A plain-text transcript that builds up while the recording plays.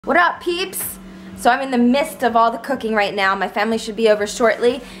What up, peeps? So I'm in the midst of all the cooking right now. My family should be over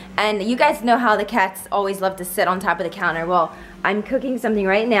shortly, and you guys know how the cats always love to sit on top of the counter. Well, I'm cooking something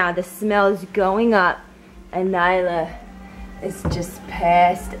right now. The smell is going up, and Nyla is just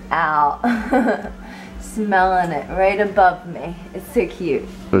passed out. Smelling it right above me. It's so cute.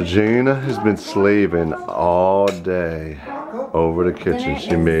 So Gina has been slaving all day over the kitchen.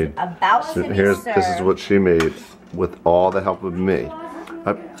 She made, this is what she made with all the help of me.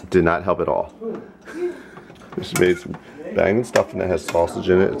 I did not help at all. She made some banging stuffing that has sausage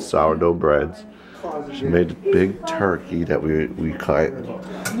in it. It's sourdough breads. She made a big turkey that we cut.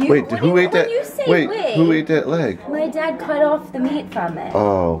 Wait, who ate that? Wait, who ate that leg? My dad cut off the meat from it.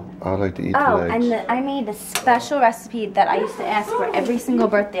 Oh, I like to eat the legs. And I made a special recipe that I used to ask for every single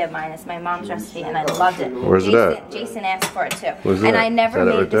birthday of mine. It's my mom's recipe, and I loved it. Where's it at? Jason asked for it too. Where's and it I never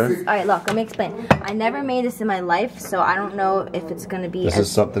made right this. All right, look, let me explain. I never made this in my life, so I don't know if it's gonna be. This is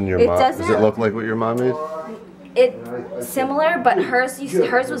something your mom. Does it look like what your mom made? It's similar, but hers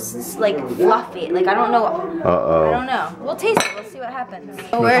was like fluffy. Like I don't know. I don't know. We'll taste it. We'll see what happens.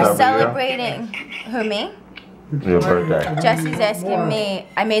 We're celebrating. Who, me? Your birthday. Jesse's asking me.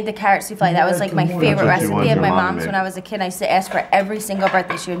 I made the carrot souffle. That was like my favorite recipe of my mom's when I was a kid. I used to ask for every single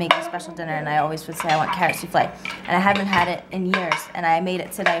birthday. She would make a special dinner, and I always would say I want carrot souffle. And I haven't had it in years, and I made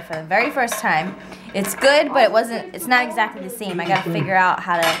it today for the very first time. It's good, but it's not exactly the same. I got to figure out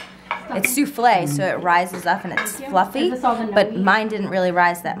how to. It's souffle, so it rises up and it's fluffy, but mine didn't really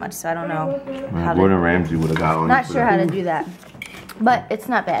rise that much, so I don't know how to. Gordon Ramsay would have got on. Not sure how to do that, but it's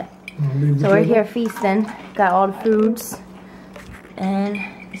not bad. So we're here feasting, got all the foods, and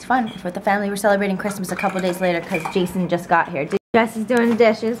it's fun with the family. We're celebrating Christmas a couple days later because Jason just got here. Jess is doing the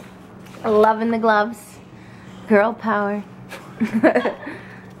dishes, loving the gloves, girl power.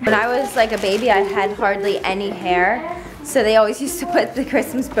 When I was like a baby, I had hardly any hair. So they always used to put the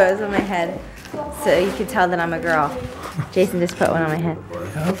Christmas bows on my head, so you could tell that I'm a girl. Jason just put one on my head.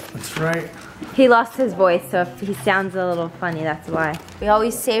 Yep, that's right. He lost his voice, so if he sounds a little funny, that's why. We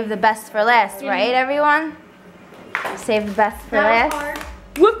always save the best for last, right, everyone? Save the best for last.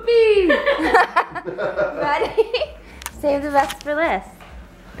 Whoopee! Ready? Save the best for last.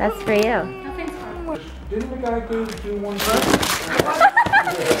 That's for you. Didn't the guy do one first?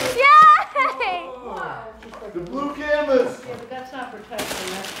 Yay! The blue canvas! Yeah, but that's not protection,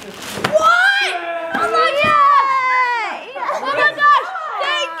 that's just... What? Oh my god! Oh my gosh!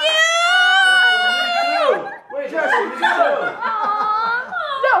 Thank you! Wait, Jesse, me too!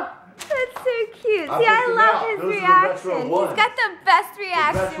 No! That's so cute. See, I love his reaction. He's got the best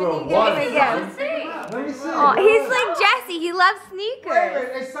reaction when you give him a gift. Let me see. Oh, he's like Jesse. He loves sneakers.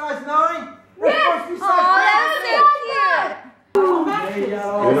 Wait, a size 9? Yes! Oh, that's so cute.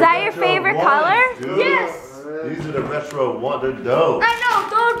 Is that your favorite color? Dude, Yes. These are the retro one. They're dope. I know,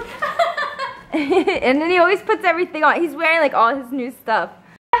 dude. And then he always puts everything on. He's wearing like all his new stuff.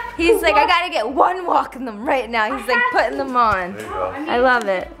 He's like, I gotta get one walk in them right now. He's like putting them on. There you go. I love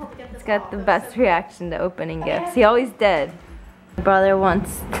it. He's got the best reaction to opening gifts. He always did. My brother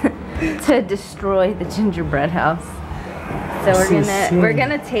wants to destroy the gingerbread house. So we're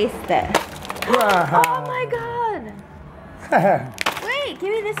gonna taste it. Oh my god. Wait, give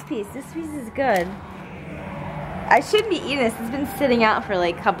me this piece. This piece is good. I shouldn't be eating this. It's been sitting out for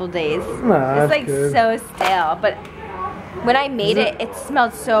like a couple days. Nah, it's like good. so stale. But when I made it, it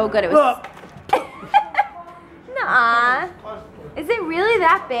smelled so good. It was. Nah. Is it really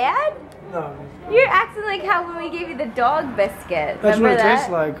that bad? No. You're acting like how when we gave you the dog biscuit. That's Remember what it that? tastes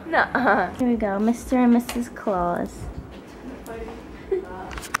like. Nuh-uh. Here we go, Mr. and Mrs. Claus.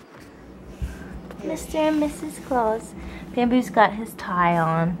 Mr. and Mrs. Claus. Bamboo's got his tie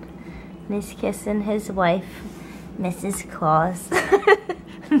on. And he's kissing his wife, Mrs. Claus.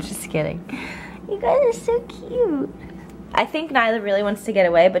 I'm just kidding. You guys are so cute. I think Nyla really wants to get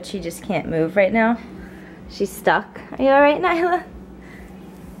away, but she just can't move right now. She's stuck. Are you alright, Nyla?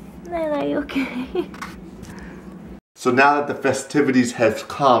 Nyla, are you okay? So now that the festivities have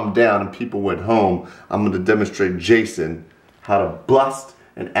calmed down and people went home, I'm going to demonstrate Jason how to bust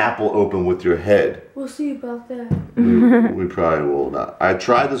an apple open with your head. We'll see about that. We probably will not. I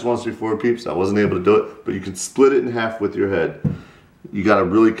tried this once before, peeps. I wasn't able to do it, but you can split it in half with your head. You got to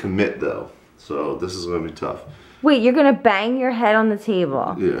really commit though. So this is going to be tough. Wait, you're gonna bang your head on the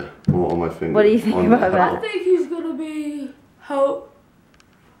table? Yeah, well, on my finger. What do you think about that? I think he's gonna be hurt.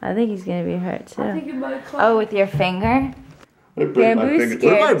 I think he's gonna be hurt too. I think it might clap. Oh, with your finger? I break my Bamboo's finger.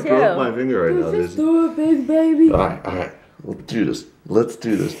 What if I scared, broke too. my finger right now? Just do it, big baby. Alright. Let's do this. Let's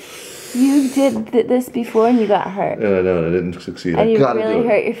do this. You did this before and you got hurt. Yeah, I know, and I didn't succeed. And I you gotta really do it.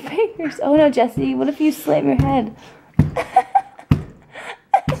 hurt your fingers. Oh no, Jesse, what if you slam your head?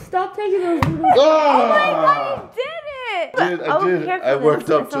 Stop taking those little. Oh my god, you did it! I did. Careful, I worked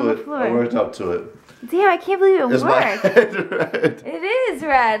there's up mess on to the it. floor. I worked up to it. Damn, I can't believe it Is my worked. head red? It is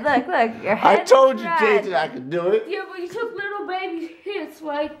red. Look, your head I told is you, red. Jason, I could do it. Yeah, but you took little baby hits,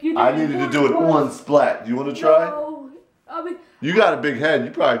 like you. I needed to do it one splat. Do you want to try? No, I mean, You got a big head.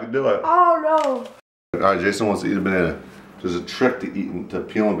 You probably could do it. oh All right, Jason wants to eat a banana. There's a trick to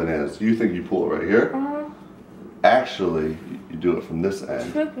peeling bananas. You think you pull it right here? no. Actually, you do it from this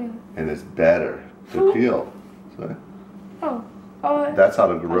end, Tripping. and it's better to peel. See? Oh. Oh. That's how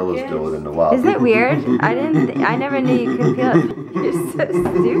the gorillas do it in the wild. Isn't it weird? I never knew you could peel it. You're so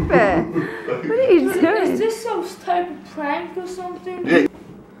stupid. What are you Is doing? this some type of prank or something? Yeah.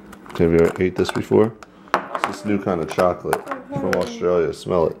 Have you ever ate this before? It's this new kind of chocolate from Australia.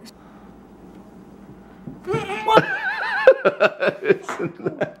 Smell it.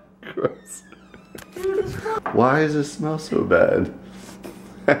 Isn't that gross? Why does it smell so bad?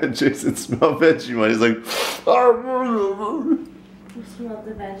 Jason smelled Vegemite. He's like, You smelled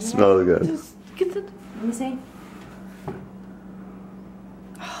the veggie. smell it again. Just get the. Let me see.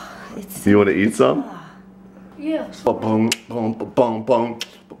 It's You want to eat some? Yeah. Boom, boom, boom, boom, boom,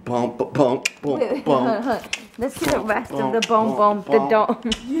 boom, boom, Wait, boom. hold on. Let's see the rest of the bone bone, the dome.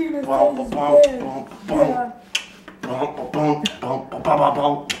 Gina's Boom, face boom, is boom, big. boom. Yeah. Boom, boom, boom, boom,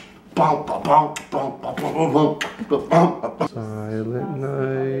 boom, boom, boom, boom, boom, boom, boom. Silent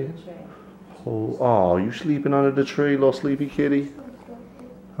night. Oh, you sleeping under the tree, little sleepy kitty?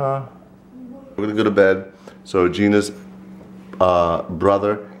 Huh? We're gonna go to bed. So Gina's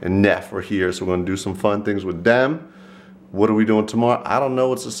brother and Neff are here, so we're gonna do some fun things with them. What are we doing tomorrow? I don't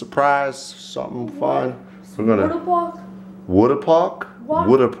know. It's a surprise. Something fun. We're gonna Water park. Water Park? What?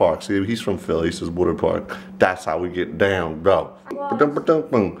 Water Park. See, he's from Philly. He says Water Park. That's how we get down. Go.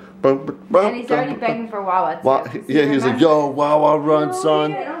 And he's already begging for Wawa. Well, yeah, he's like, yo, Wawa run,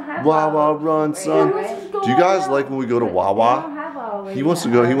 son. they don't have Wawa run, son. right? Do you guys like when we go to Wawa? He wants to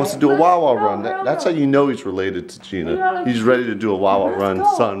go. He wants to do a Wawa run. That's how you know he's related to Gina. He's ready to do a Wawa run,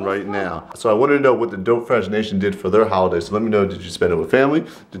 son, right now. So I wanted to know what the Dope Fresh Nation did for their holiday. So let me know. Did you spend it with family?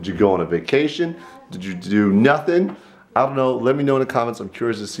 Did you go on a vacation? Did you do nothing? I don't know. Let me know in the comments. I'm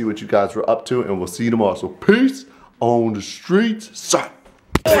curious to see what you guys were up to, and we'll see you tomorrow. So peace on the streets, son.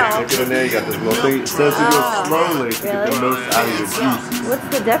 Look in there. You got this little thing. It says to go slowly to get the most out of your juice. What's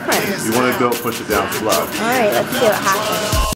the difference? You want to go push it down slow. All right, let's see what happens.